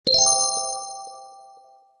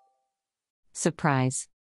Surprise.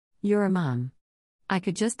 You're a mom. I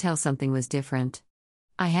could just tell something was different.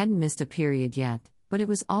 I hadn't missed a period yet, but it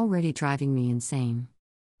was already driving me insane.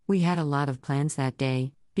 We had a lot of plans that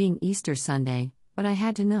day, being Easter Sunday, but I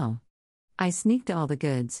had to know. I sneaked all the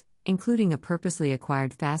goods, including a purposely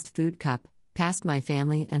acquired fast food cup, past my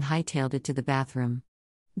family and hightailed it to the bathroom.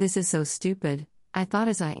 This is so stupid, I thought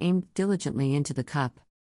as I aimed diligently into the cup.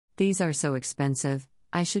 These are so expensive,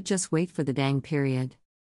 I should just wait for the dang period.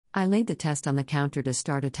 I laid the test on the counter to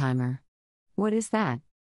start a timer. What is that?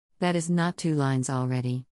 That is not 2 lines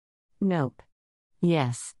already. Nope.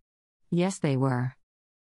 Yes. Yes, they were.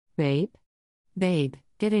 Babe? Babe,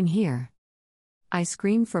 get in here. I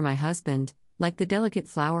screamed for my husband, like the delicate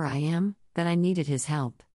flower I am, that I needed his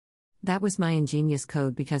help. That was my ingenious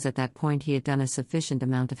code because at that point he had done a sufficient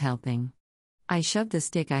amount of helping. I shoved the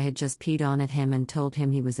stick I had just peed on at him and told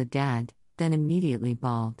him he was a dad, then immediately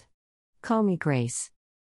bawled. Call me Grace.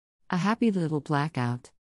 A happy little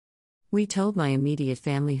blackout. We told my immediate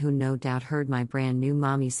family, who no doubt heard my brand new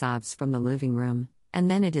mommy sobs from the living room, and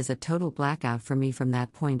then it is a total blackout for me from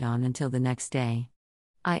that point on until the next day.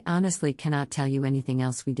 I honestly cannot tell you anything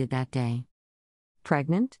else we did that day.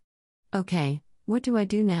 Pregnant? Okay, what do I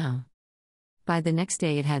do now? By the next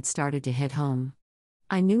day it had started to hit home.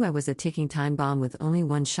 I knew I was a ticking time bomb with only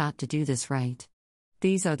one shot to do this right.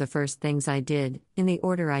 These are the first things I did, in the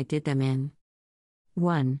order I did them in.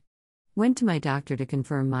 1. Went to my doctor to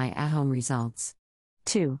confirm my at-home results.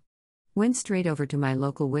 2. Went straight over to my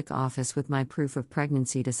local WIC office with my proof of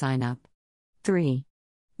pregnancy to sign up. 3.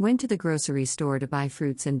 Went to the grocery store to buy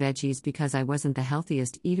fruits and veggies because I wasn't the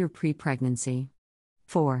healthiest eater pre-pregnancy.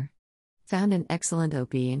 4. Found an excellent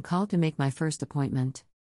OP and called to make my first appointment.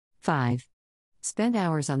 5. Spent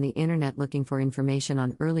hours on the internet looking for information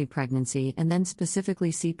on early pregnancy and then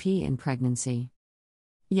specifically CP in pregnancy.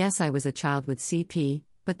 Yes, I was a child with CP,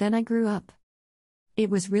 but then I grew up.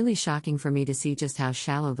 It was really shocking for me to see just how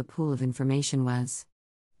shallow the pool of information was.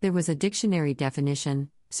 There was a dictionary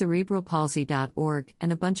definition, cerebralpalsy.org,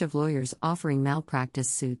 and a bunch of lawyers offering malpractice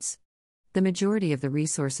suits. The majority of the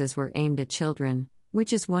resources were aimed at children,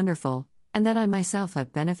 which is wonderful, and that I myself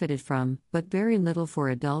have benefited from, but very little for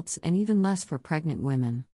adults and even less for pregnant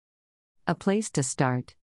women. A place to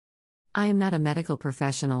start. I am not a medical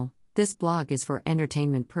professional, this blog is for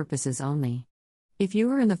entertainment purposes only. If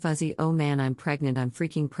you are in the fuzzy "oh man I'm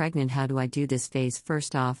freaking pregnant, how do I do this" phase,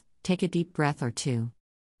 first off, take a deep breath or two.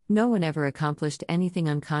 No one ever accomplished anything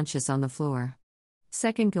unconscious on the floor.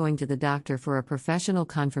 Second, going to the doctor for a professional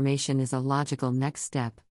confirmation is a logical next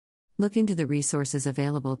step. Look into the resources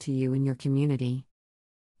available to you in your community.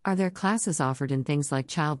 Are there classes offered in things like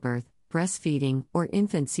childbirth, breastfeeding, or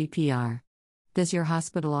infant CPR? Does your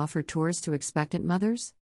hospital offer tours to expectant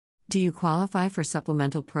mothers? Do you qualify for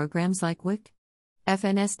supplemental programs like WIC?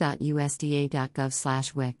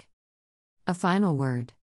 fns.usda.gov/WIC. A final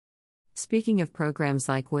word. Speaking of programs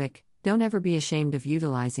like WIC, don't ever be ashamed of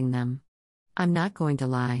utilizing them. I'm not going to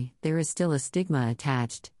lie, there is still a stigma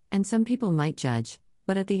attached, and some people might judge,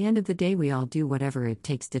 but at the end of the day we all do whatever it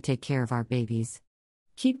takes to take care of our babies.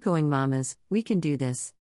 Keep going, mamas, we can do this.